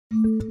We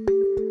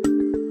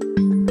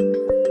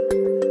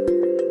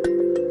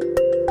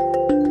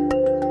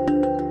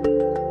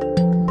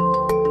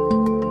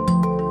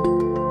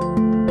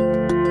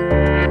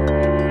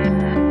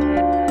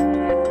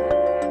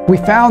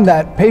found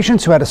that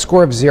patients who had a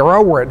score of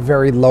 0 were at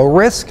very low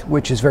risk,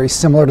 which is very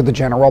similar to the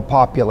general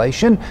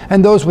population,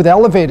 and those with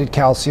elevated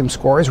calcium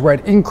scores were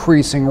at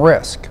increasing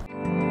risk.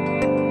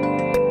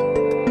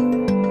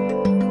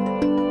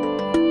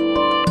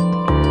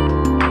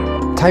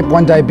 Type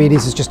 1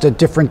 diabetes is just a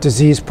different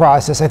disease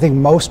process. I think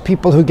most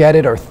people who get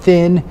it are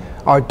thin,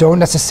 don't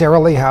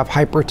necessarily have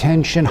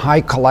hypertension,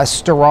 high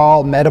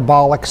cholesterol,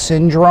 metabolic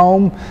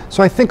syndrome.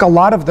 So I think a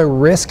lot of the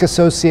risk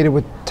associated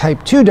with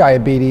type 2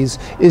 diabetes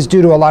is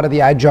due to a lot of the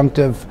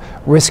adjunctive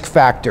risk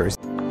factors.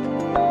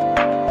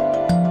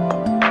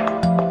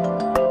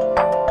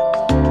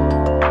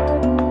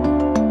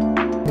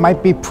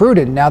 Might be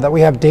prudent, now that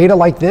we have data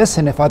like this,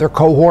 and if other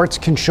cohorts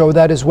can show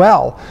that as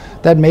well,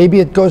 that maybe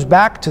it goes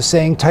back to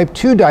saying type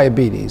 2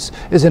 diabetes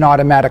is an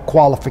automatic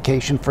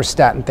qualification for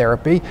statin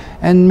therapy,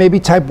 and maybe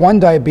type 1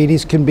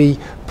 diabetes can be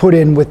put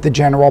in with the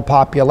general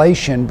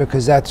population,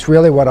 because that's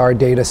really what our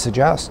data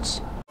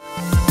suggests.